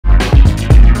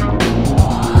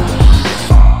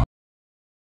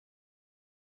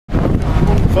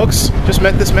folks. Just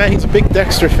met this man. He's a big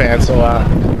Dexter fan. So,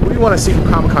 what do you want to see from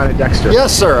Comic-Con at Dexter?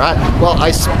 Yes, sir.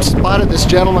 I spotted this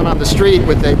gentleman on the street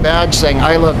with a badge saying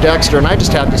 "I love Dexter," and I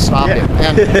just had to stop him.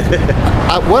 And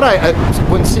when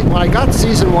I got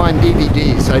season 1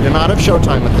 DVDs, I did not have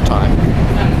Showtime at the time.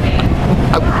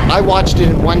 I watched it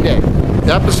in one day.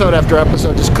 Episode after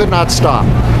episode, just could not stop.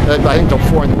 I think till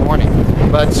 4 in the morning.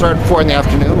 But it started 4 in the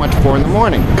afternoon, went to 4 in the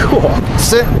morning. Cool.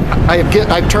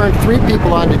 I've turned 3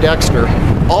 people on to Dexter.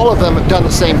 All of them have done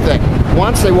the same thing.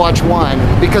 Once they watch one,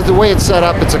 because the way it's set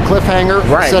up, it's a cliffhanger,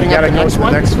 setting up the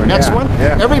next one.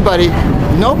 Everybody,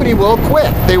 nobody will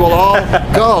quit. They will all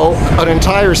go an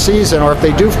entire season, or if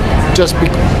they do just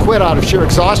quit out of sheer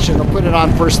exhaustion, they'll put it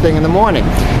on first thing in the morning.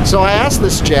 So I asked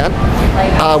this gent,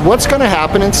 what's going to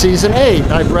happen in season 8?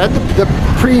 I've read the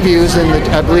previews in the,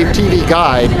 I believe, TV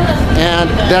guide, and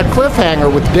that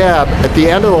cliffhanger with Deb at the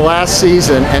end of the last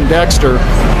season and Dexter,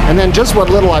 and then just what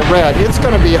little I read, it's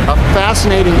going to be a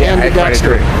fascinating end to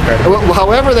Dexter.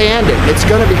 However they end it, it's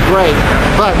going to be great.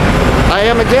 But I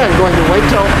am, again, going to wait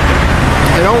till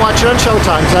I don't watch it on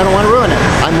Showtime because I don't want to ruin it.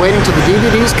 I'm waiting till the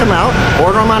DVDs come out,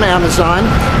 order them on Amazon,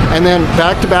 and then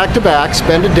back to back to back,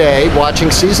 spend a day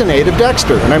watching season 8 of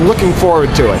Dexter, and I'm looking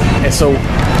forward to it. And so,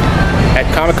 at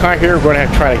Comic-Con here, we're going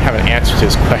to try to have an answer to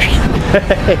this question.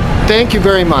 Thank you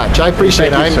very much. I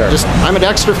appreciate it. I'm a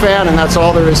Dexter fan, and that's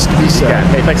all there is to be said.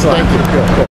 Hey, thanks a lot. Thank you.